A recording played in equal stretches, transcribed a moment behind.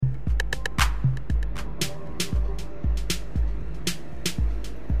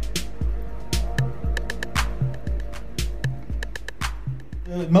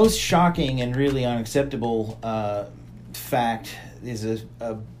most shocking and really unacceptable fact is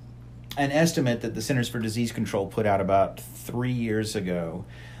an estimate that the Centers for Disease Control put out about 3 years ago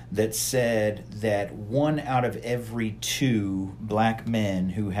that said that 1 out of every 2 black men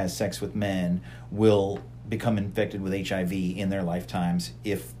who has sex with men will become infected with HIV in their lifetimes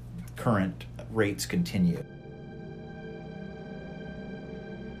if current rates continue.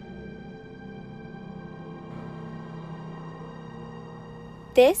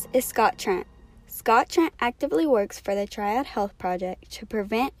 This is Scott Trent. Scott Trent actively works for the Triad Health Project to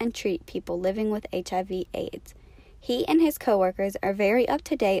prevent and treat people living with HIV/AIDS. He and his coworkers are very up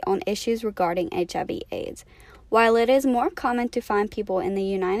to date on issues regarding HIV/AIDS. While it is more common to find people in the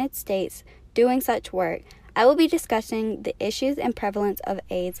United States doing such work, I will be discussing the issues and prevalence of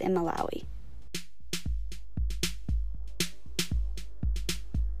AIDS in Malawi.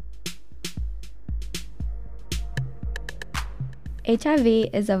 HIV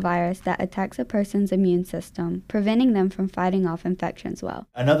is a virus that attacks a person's immune system, preventing them from fighting off infections well.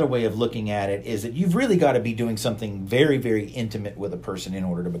 Another way of looking at it is that you've really got to be doing something very, very intimate with a person in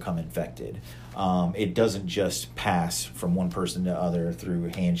order to become infected. It doesn't just pass from one person to other through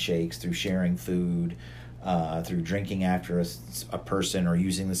handshakes, through sharing food, through drinking after a person, or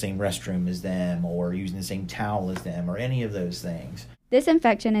using the same restroom as them, or using the same towel as them, or any of those things. This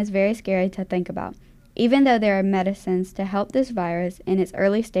infection is very scary to think about. Even though there are medicines to help this virus in its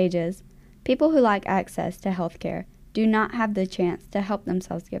early stages, people who lack access to health care do not have the chance to help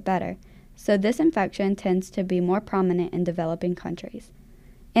themselves get better, so this infection tends to be more prominent in developing countries.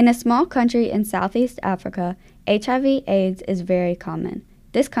 In a small country in Southeast Africa, HIV/AIDS is very common.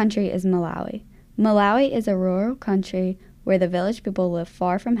 This country is Malawi. Malawi is a rural country where the village people live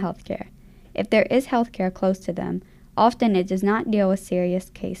far from health care. If there is health care close to them, often it does not deal with serious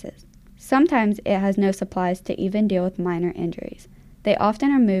cases. Sometimes it has no supplies to even deal with minor injuries. They often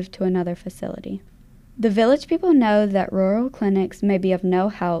are moved to another facility. The village people know that rural clinics may be of no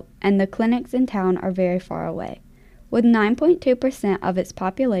help, and the clinics in town are very far away. With 9.2% of its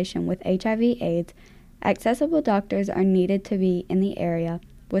population with HIV/AIDS, accessible doctors are needed to be in the area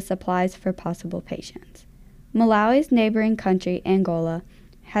with supplies for possible patients. Malawi's neighboring country, Angola,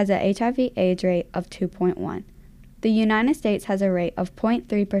 has a HIV/AIDS rate of 2.1. The United States has a rate of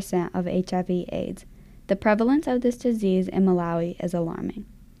 0.3% of HIV/AIDS. The prevalence of this disease in Malawi is alarming.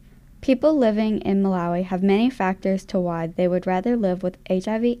 People living in Malawi have many factors to why they would rather live with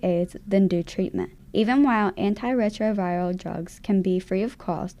HIV/AIDS than do treatment. Even while antiretroviral drugs can be free of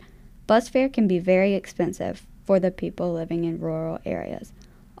cost, bus fare can be very expensive for the people living in rural areas.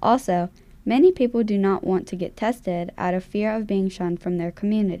 Also, many people do not want to get tested out of fear of being shunned from their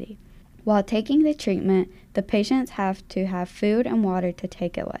community. While taking the treatment, the patients have to have food and water to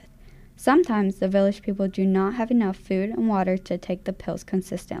take it with. Sometimes the village people do not have enough food and water to take the pills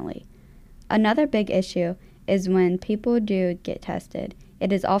consistently. Another big issue is when people do get tested.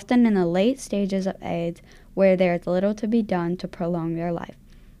 It is often in the late stages of AIDS where there is little to be done to prolong their life.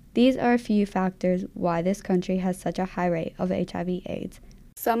 These are a few factors why this country has such a high rate of HIV/AIDS.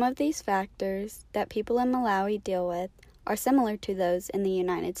 Some of these factors that people in Malawi deal with are similar to those in the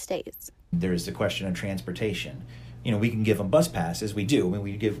United States. There's the question of transportation. We can give them bus passes. We do. I mean,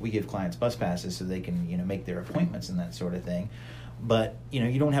 we give clients bus passes so they can, make their appointments and that sort of thing. But,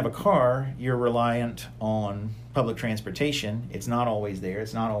 you don't have a car. You're reliant on public transportation. It's not always there.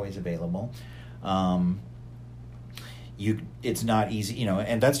 It's not always available. It's not easy,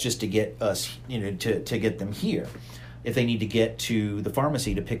 and that's just to get us, to get them here. If they need to get to the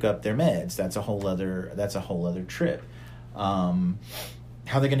pharmacy to pick up their meds, that's a whole other trip.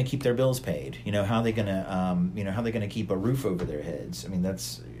 How are they going to keep their bills paid? How are they going to keep a roof over their heads? I mean,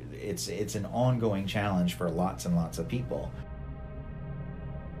 it's an ongoing challenge for lots and lots of people.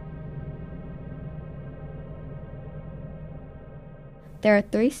 There are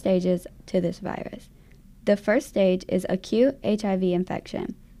 3 stages to this virus. The first stage is acute HIV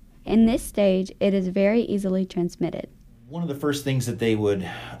infection. In this stage, it is very easily transmitted. One of the first things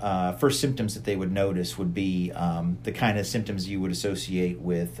that first symptoms that they would notice would be the kind of symptoms you would associate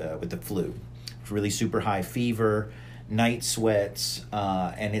with the flu. It's really super high fever, night sweats,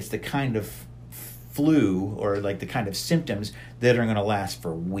 and it's the kind of flu or like the kind of symptoms that are going to last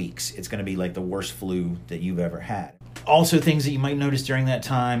for weeks. It's going to be like the worst flu that you've ever had. Also, things that you might notice during that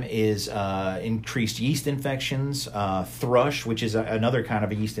time is increased yeast infections, thrush, which is another kind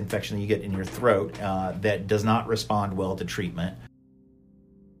of a yeast infection that you get in your throat that does not respond well to treatment.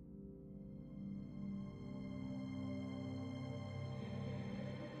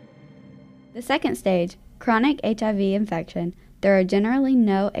 The second stage, chronic HIV infection, there are generally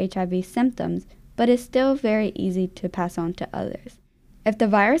no HIV symptoms, but is still very easy to pass on to others. If the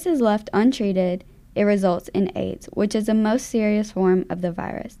virus is left untreated, it results in AIDS, which is the most serious form of the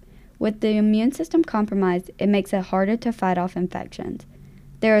virus. With the immune system compromised, it makes it harder to fight off infections.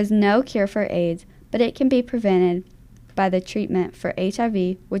 There is no cure for AIDS, but it can be prevented by the treatment for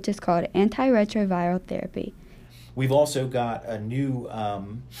HIV, which is called antiretroviral therapy. We've also got a new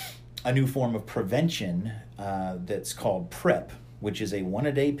form of prevention that's called PrEP, which is a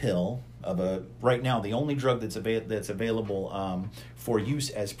one-a-day pill right now the only drug that's available for use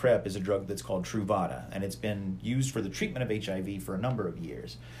as PrEP is a drug that's called Truvada, and it's been used for the treatment of HIV for a number of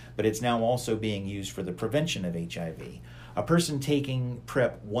years, but it's now also being used for the prevention of HIV. A person taking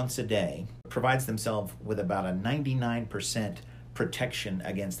PrEP once a day provides themselves with about a 99% protection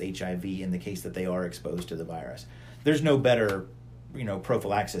against HIV in the case that they are exposed to the virus. There's no better,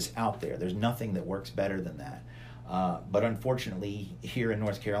 prophylaxis out there. There's nothing that works better than that. But unfortunately, here in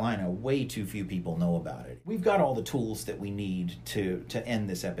North Carolina, way too few people know about it. We've got all the tools that we need to end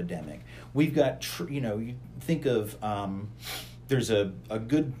this epidemic. We've got, you think of, there's a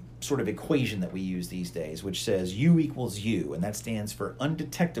good sort of equation that we use these days, which says U equals U, and that stands for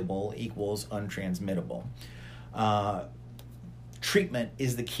undetectable equals untransmittable. Treatment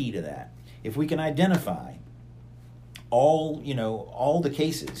is the key to that. If we can identify all the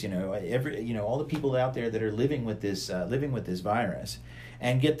cases, all the people out there that are living with this virus,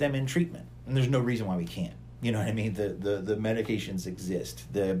 and get them in treatment, and there's no reason why we can't. You know what I mean? The medications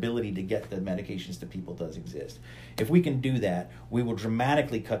exist. The ability to get the medications to people does exist. If we can do that, we will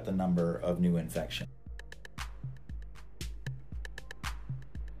dramatically cut the number of new infections.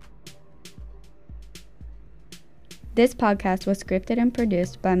 This podcast was scripted and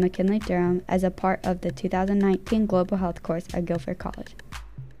produced by McKinley Durham as a part of the 2019 Global Health course at Guilford College.